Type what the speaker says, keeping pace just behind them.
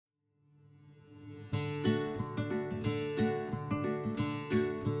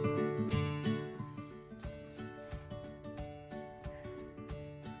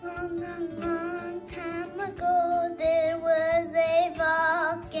long time ago, there was a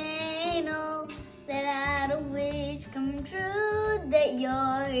volcano that had a wish come true, that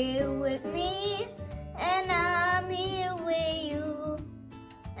you're here with me and I'm here with you,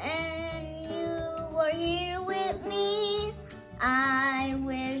 and you are here with me. I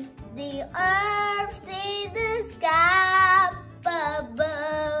wish the earth see the sky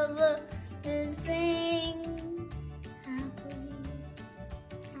above to sing happily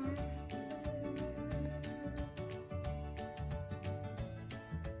after.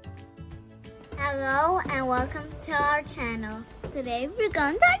 Hello and welcome to our channel. Today we're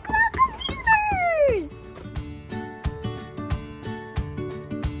going to talk about computers!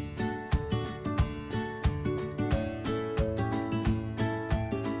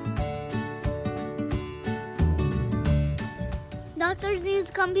 Doctors use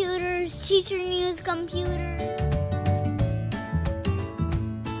computers, teachers use computers.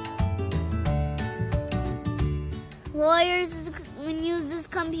 Lawyers use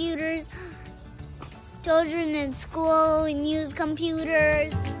computers. Children in school use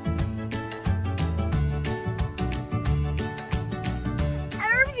computers.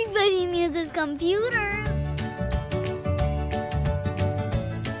 Everybody uses computers.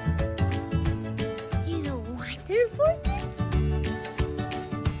 Do you know why they're important?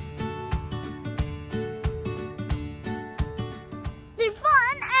 They're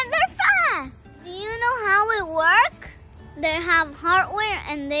fun and they're fast. Do you know how it works? They have hardware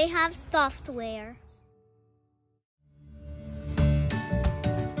and they have software.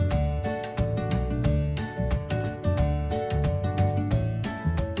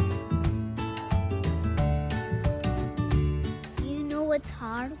 Do you know what's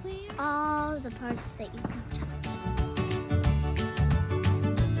hardware? All the parts that you can touch.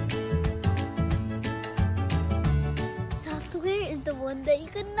 Software is the one that you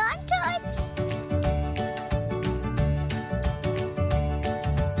cannot touch.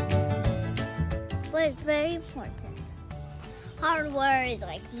 But it's very important. Hardware is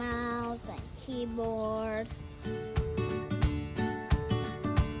like mouse and keyboard.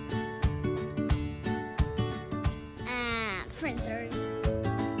 And printers.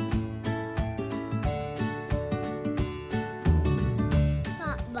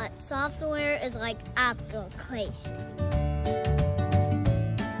 But software is like applications.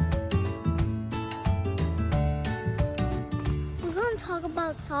 We're going to talk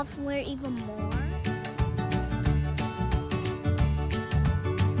about software even more.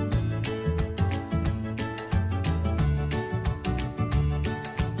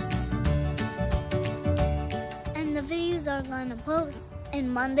 And the videos are going to post on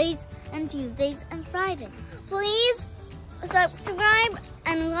Mondays and Tuesdays and Fridays. Please subscribe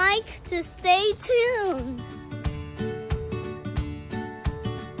and like to stay tuned.